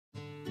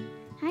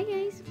Hi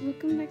guys,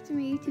 welcome back to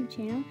my YouTube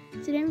channel.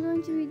 Today I'm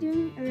going to be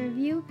doing a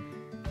review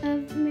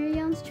of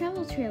Maryellen's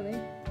travel trailer.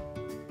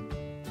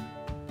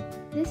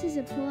 This is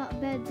a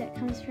pull-out bed that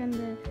comes from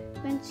the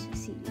bench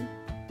seating.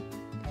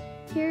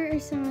 Here are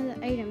some of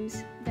the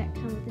items that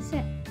come with the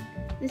set.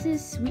 This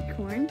is sweet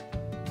corn,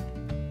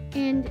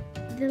 and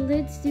the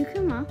lids do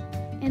come off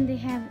and they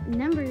have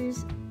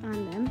numbers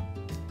on them,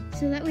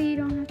 so that way you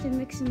don't have to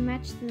mix and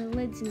match the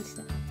lids and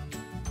stuff.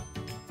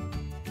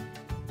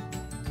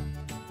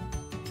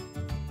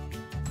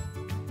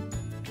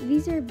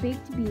 These are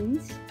baked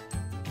beans,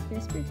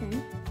 just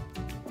pretend,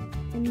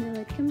 and the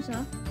lid comes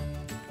off.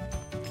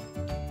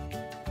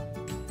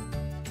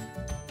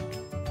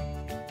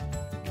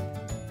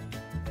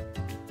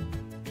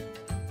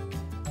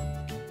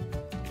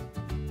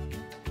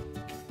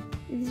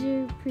 These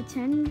are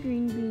pretend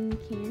green bean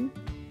can,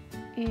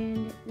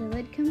 and the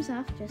lid comes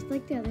off just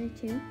like the other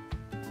two.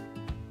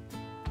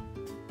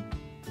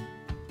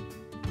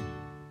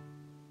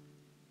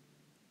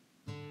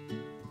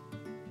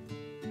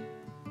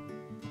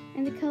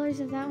 And the colors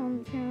of that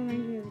one kind of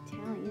remind me of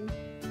Italian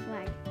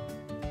flag.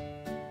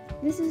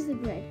 This is the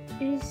bread.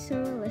 It is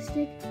so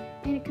realistic,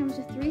 and it comes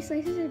with 3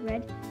 slices of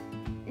bread,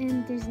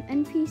 and there's an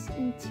end piece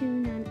and 2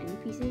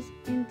 non-end pieces,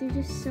 and they're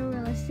just so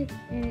realistic,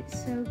 and it's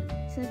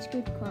such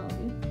good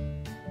quality.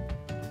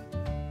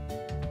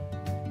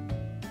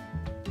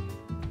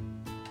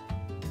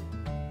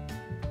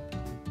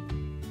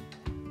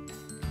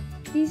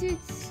 These are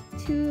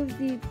 2 of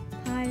the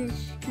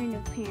potish kind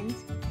of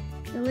pans.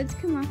 The lids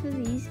come off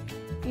of these,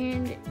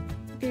 and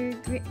they're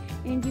great,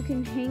 and you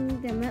can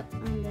hang them up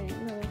on the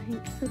little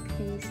hook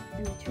things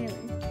in the trailer.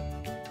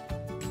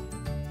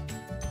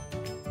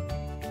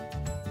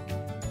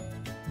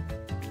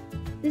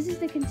 This is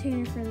the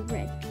container for the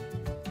bread,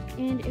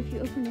 and if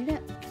you open it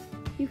up,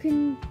 you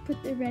can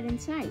put the bread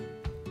inside,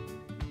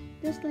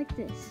 just like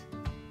this.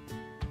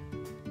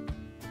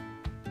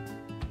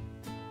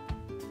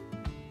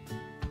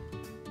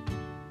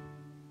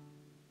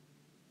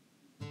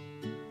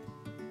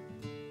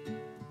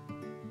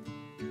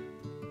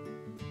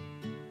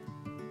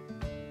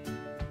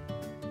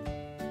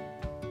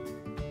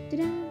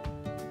 Ta-da!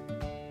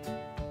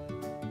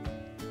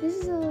 This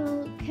is a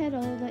little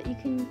kettle that you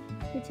can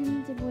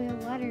pretend to boil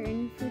water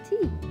in for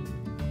tea.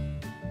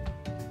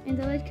 And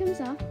the lid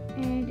comes off,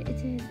 and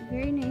it's a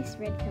very nice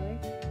red color,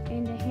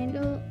 and the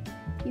handle,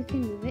 you can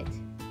move it.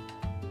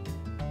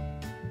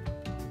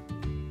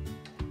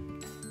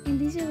 And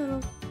these are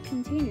little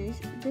containers.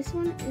 This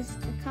one is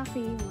a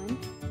coffee one.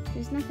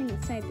 There's nothing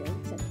inside though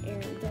except air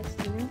and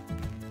dust, you know?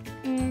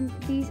 And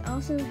these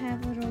also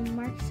have little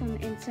marks on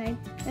the inside,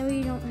 that way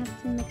you don't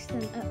have to mix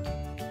them up.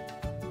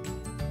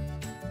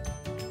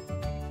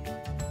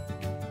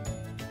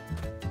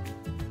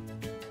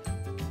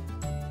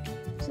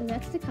 So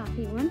that's the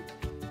coffee one.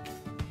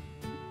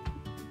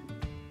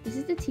 This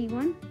is the tea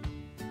one.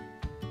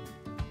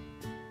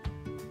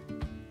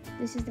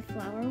 This is the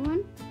flour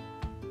one.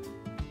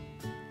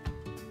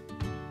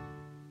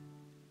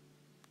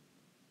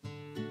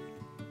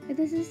 And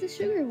this is the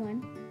sugar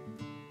one.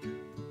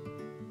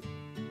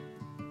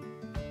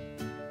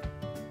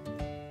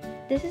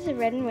 This is a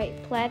red and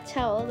white plaid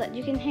towel that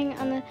you can hang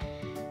on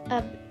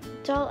the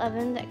doll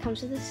oven that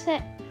comes with the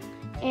set.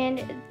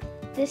 And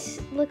this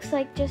looks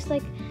like just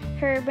like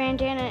her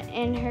bandana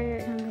and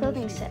her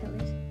clothing set.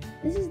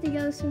 This is the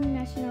Yellowstone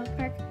National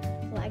Park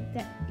flag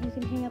that you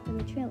can hang up in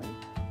the trailer.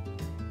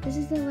 This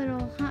is the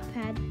little hot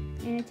pad,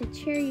 and it's a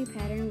cherry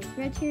pattern with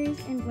red cherries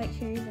and white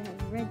cherries that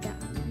have a red dot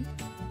on them.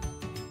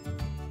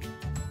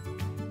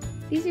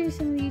 These are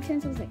some of the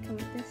utensils that come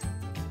with this.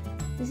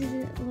 This is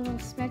a little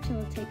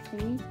spatula type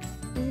thingy.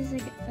 This is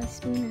like a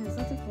spoon that has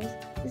lots of holes.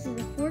 This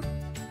is a fork,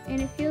 and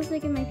it feels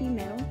like it might be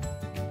metal.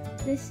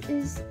 This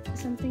is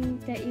something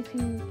that you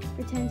can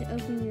pretend to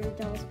open your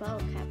doll's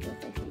bottle cap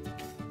with, I think.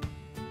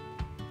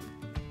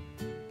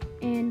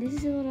 And this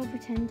is a little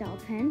pretend doll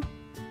pen.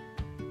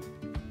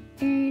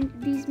 And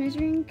these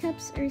measuring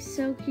cups are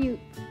so cute.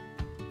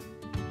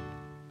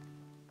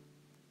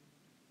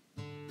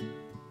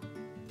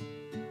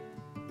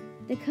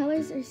 The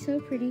colors are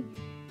so pretty,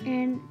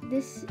 and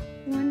this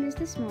one is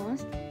the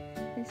smallest,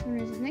 this one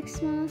is the next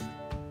smallest,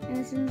 and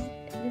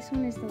this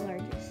one is the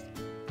largest.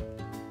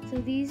 So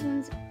these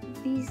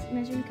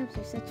measuring cups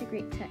are such a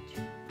great touch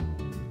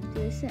to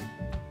the set.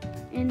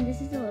 And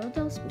this is the little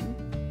doll spoon.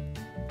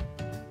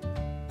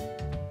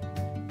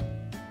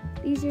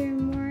 These are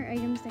more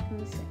items that come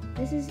with the set.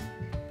 This is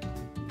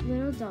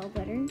little doll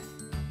butter.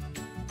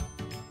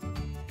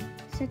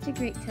 Such a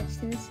great touch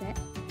to the set.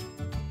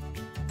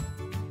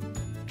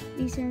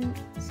 These are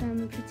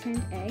some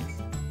pretend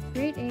eggs.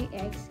 Grade A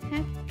eggs,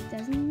 half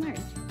dozen large.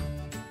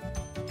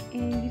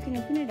 And you can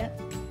open it up,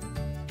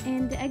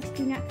 and the eggs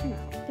do not come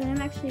out. But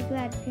I'm actually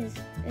glad, because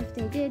if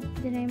they did,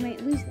 then I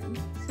might lose them.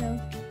 So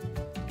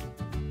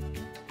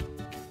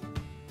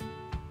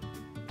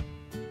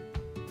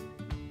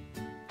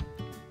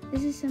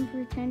this is some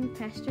pretend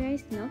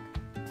pasteurized milk.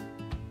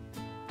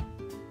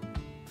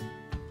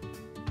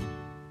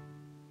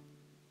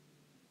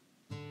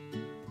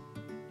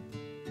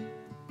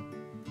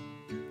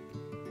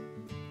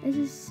 This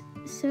is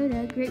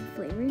soda, grape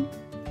flavored.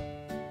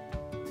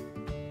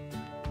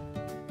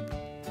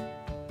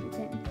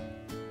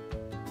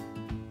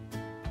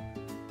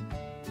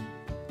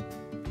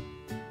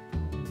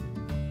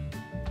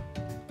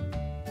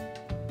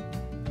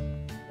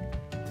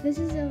 This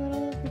is a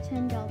little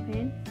pretend doll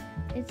pan.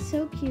 It's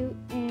so cute,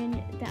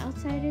 and the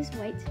outside is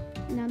white,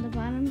 and on the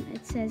bottom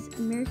it says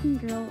American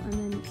Girl and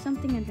then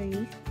something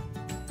underneath.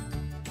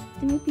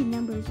 There might be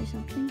numbers or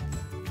something.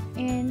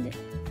 And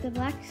the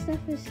black stuff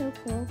is so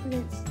cool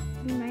because it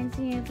reminds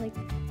me of like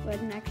what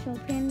an actual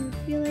pan would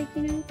feel like,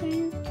 you know,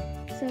 kind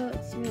of. So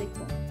it's really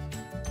cool.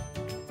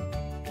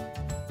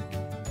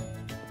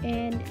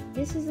 And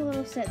this is a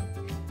little set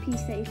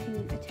piece that you can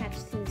attach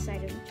to the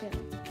side of the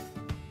trailer.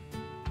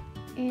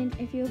 And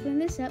if you open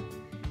this up,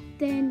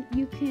 then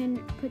you can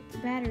put the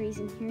batteries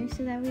in here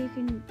so that way you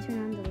can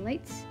turn on the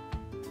lights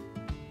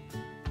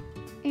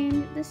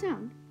and the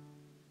sound.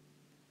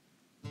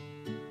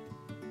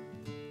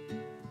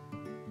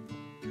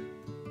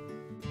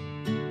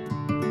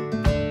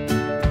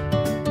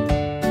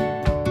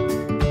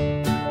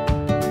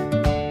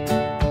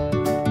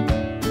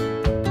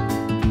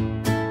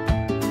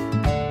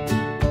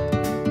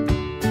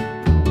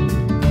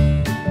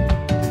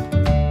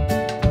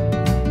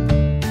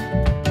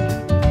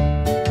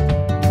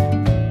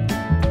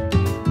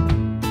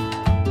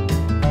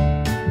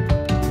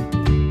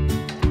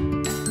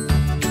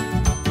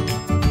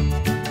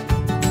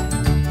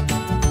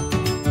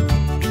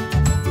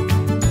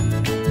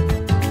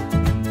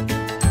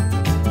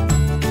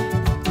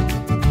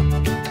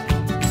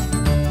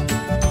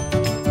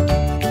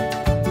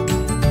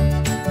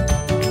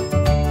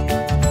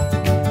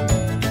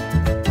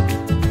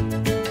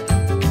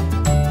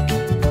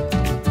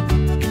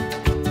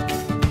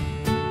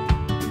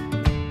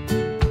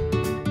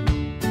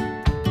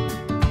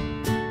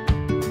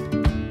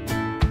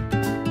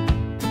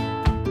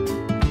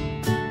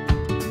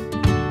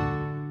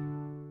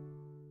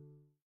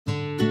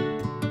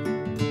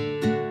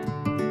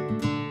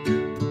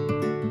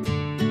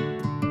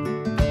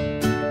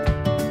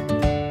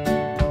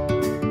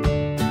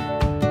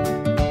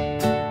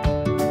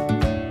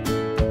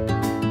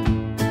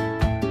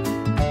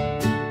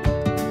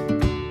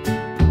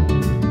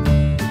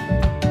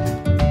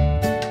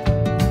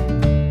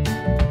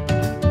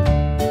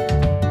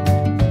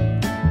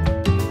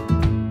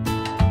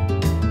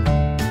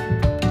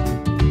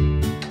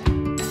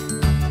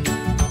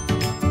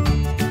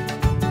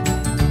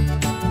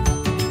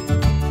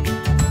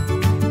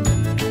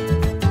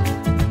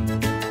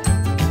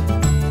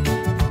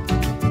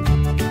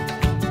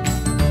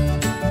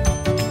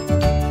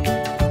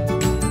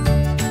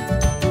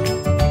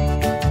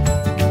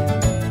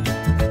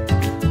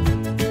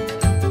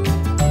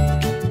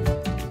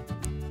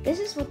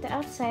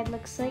 Outside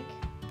looks like,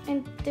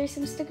 and there's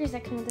some stickers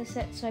that come with the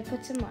set, so I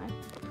put some on.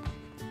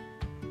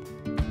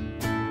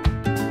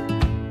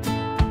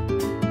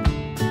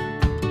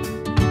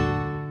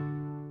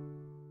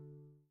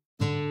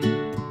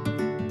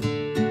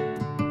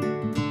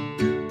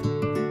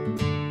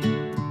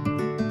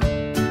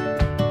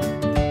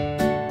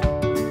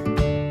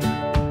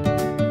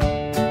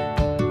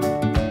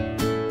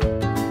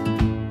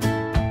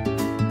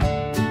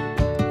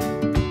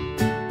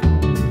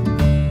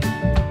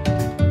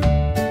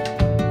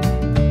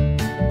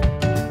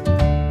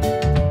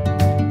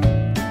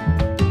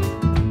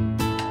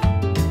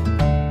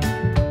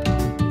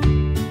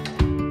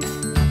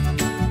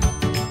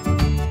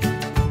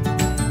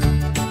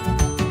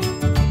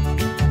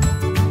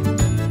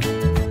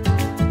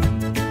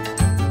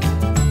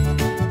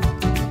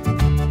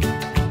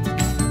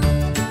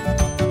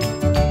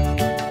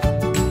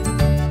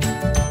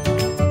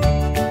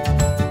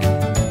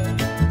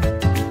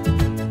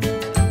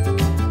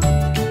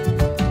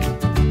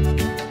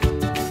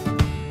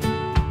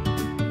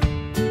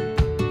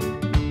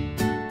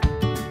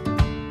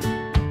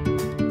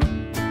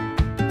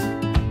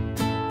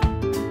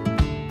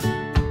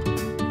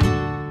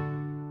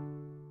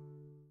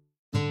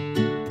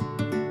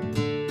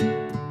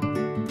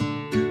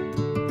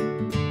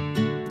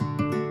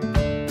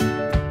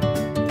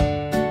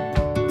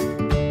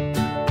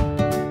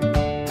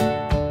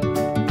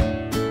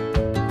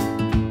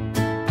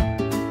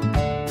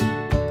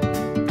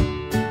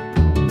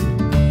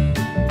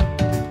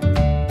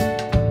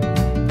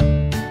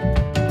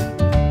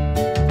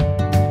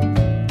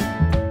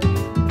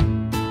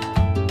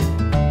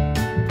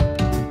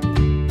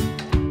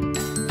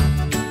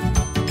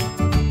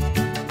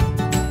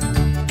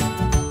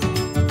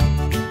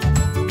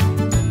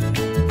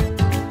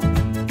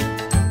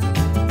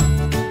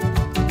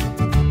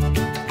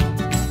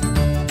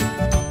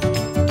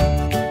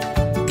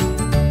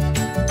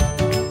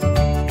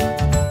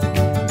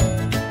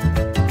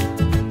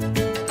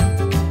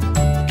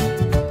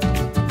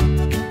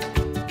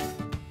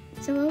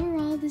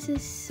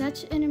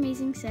 such an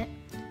amazing set.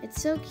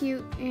 It's so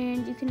cute,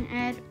 and you can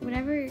add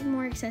whatever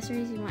more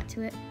accessories you want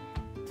to it,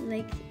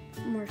 like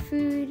more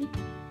food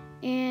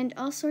and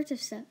all sorts of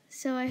stuff.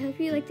 So I hope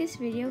you liked this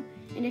video,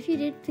 and if you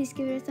did, please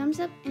give it a thumbs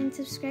up and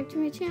subscribe to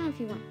my channel if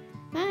you want.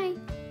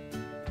 Bye!